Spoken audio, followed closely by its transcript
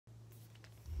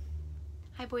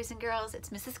Hi boys and girls, it's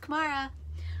Mrs. Camarra.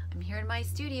 I'm here in my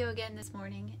studio again this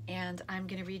morning and I'm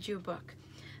going to read you a book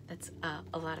that's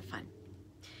a lot of fun.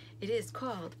 It is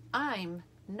called I'm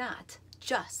Not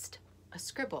Just a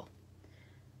Scribble.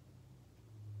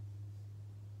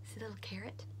 See the little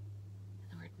carrot?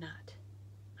 And the word not.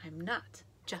 I'm not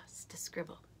just a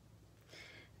scribble.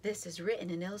 This is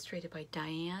written and illustrated by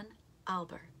Diane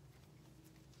Alber.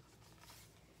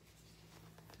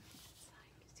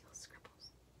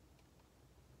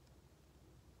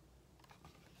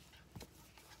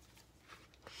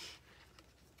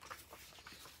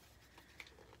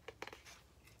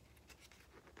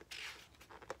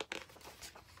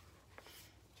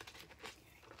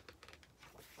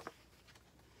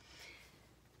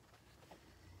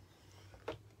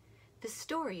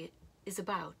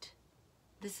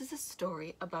 This is a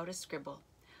story about a scribble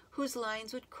whose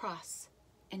lines would cross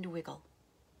and wiggle.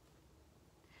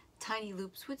 Tiny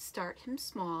loops would start him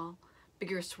small,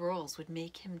 bigger swirls would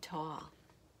make him tall.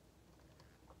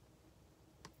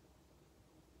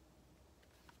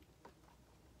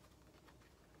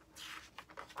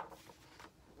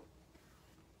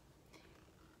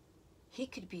 He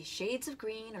could be shades of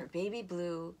green or baby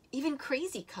blue, even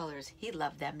crazy colors, he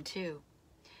loved them too.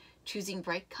 Choosing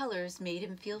bright colors made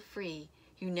him feel free.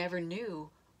 You never knew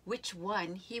which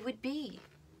one he would be.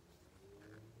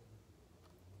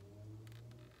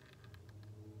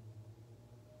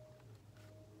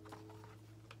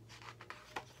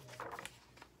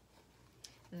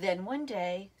 Then one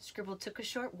day, Scribble took a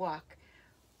short walk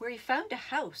where he found a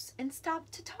house and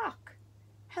stopped to talk.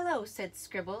 "Hello," said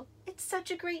Scribble, "it's such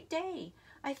a great day.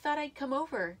 I thought I'd come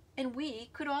over and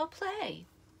we could all play."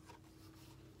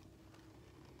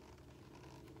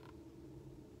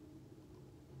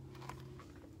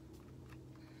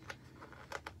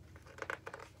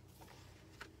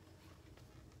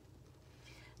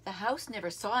 The house never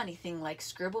saw anything like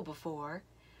Scribble before,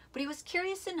 but he was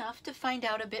curious enough to find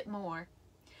out a bit more.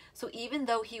 So even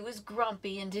though he was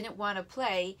grumpy and didn't want to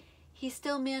play, he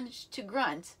still managed to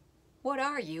grunt, "What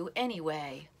are you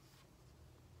anyway?"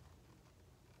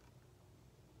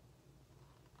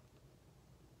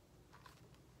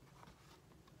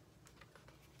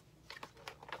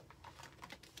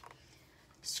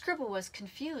 Scribble was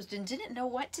confused and didn't know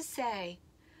what to say.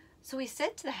 So he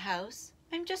said to the house,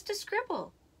 "I'm just a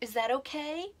scribble. Is that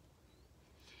okay?"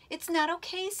 "It's not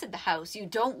okay," said the house. "You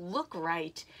don't look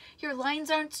right. Your lines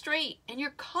aren't straight and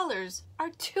your colors are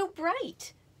too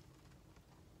bright."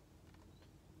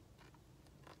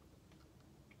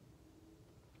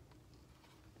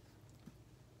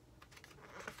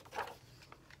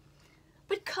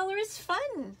 "But color is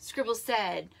fun," Scribble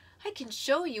said. "I can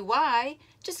show you why.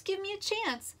 Just give me a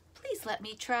chance. Please let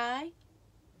me try."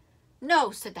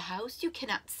 "No," said the house, "you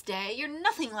cannot stay. You're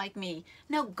nothing like me.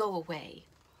 Now go away."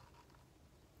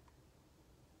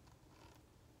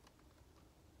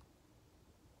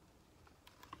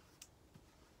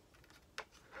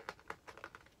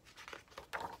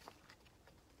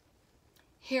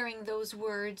 Hearing those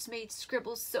words made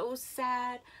Scribble so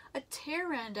sad. A tear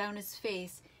ran down his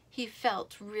face. He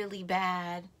felt really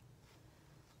bad.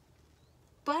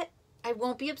 "But I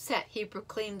won't be upset," he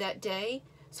proclaimed that day.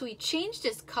 So he changed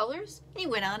his colors and he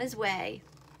went on his way.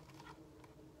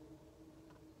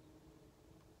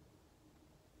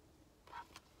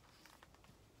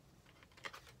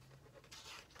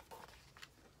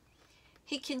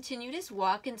 He continued his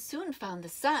walk and soon found the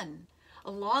sun.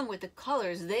 Along with the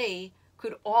colors, they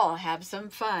could all have some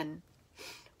fun.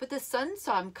 But the sun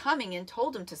saw him coming and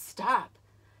told him to stop.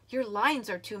 "Your lines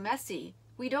are too messy.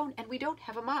 We don't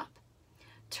have a mop.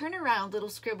 Turn around, little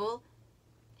Scribble,"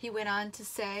 he went on to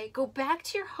say. "Go back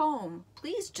to your home.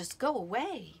 Please just go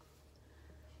away."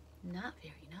 Not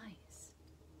very nice.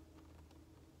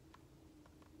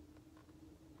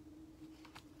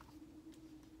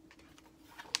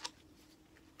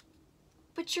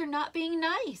 "But you're not being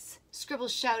nice," Scribble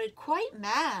shouted, quite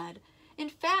mad. "In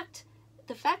fact,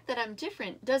 the fact that I'm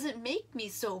different doesn't make me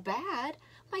so bad.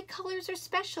 My colors are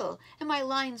special and my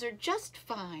lines are just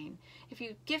fine. If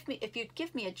you'd give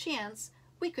me a chance,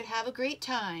 we could have a great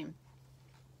time."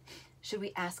 Should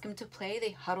we ask him to play?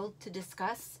 They huddled to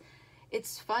discuss.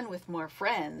 It's fun with more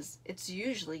friends. It's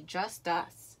usually just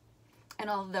us. And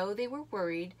although they were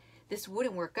worried this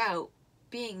wouldn't work out,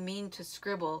 being mean to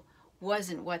Scribble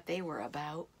wasn't what they were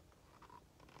about.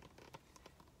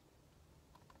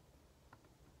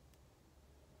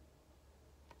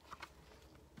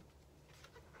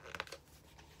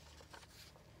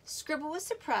 Scribble was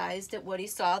surprised at what he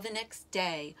saw the next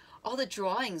day. All the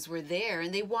drawings were there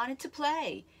and they wanted to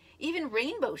play. Even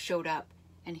Rainbow showed up,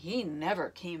 and he never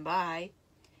came by.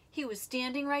 He was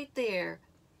standing right there.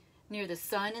 near the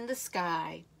sun in the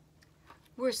sky.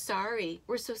 We're so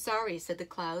sorry, said the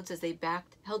clouds as they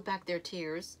held back their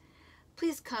tears.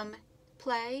 Please come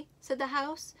play, said the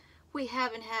house. We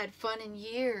haven't had fun in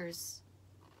years.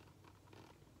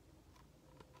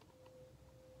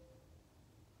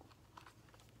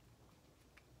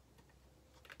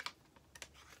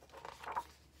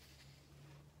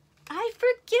 I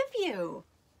forgive you,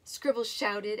 Scribble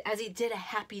shouted as he did a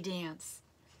happy dance.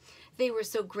 They were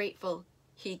so grateful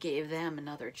he gave them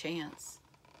another chance.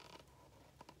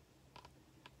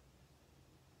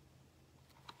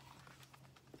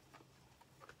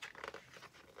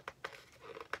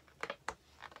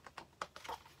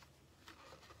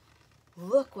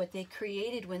 Look what they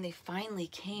created when they finally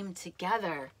came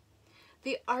together.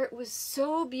 The art was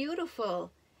so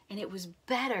beautiful, and it was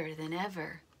better than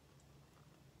ever.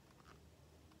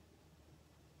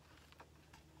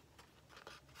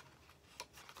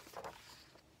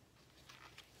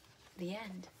 The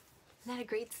end. Isn't that a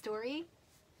great story?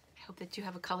 I hope that you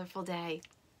have a colorful day.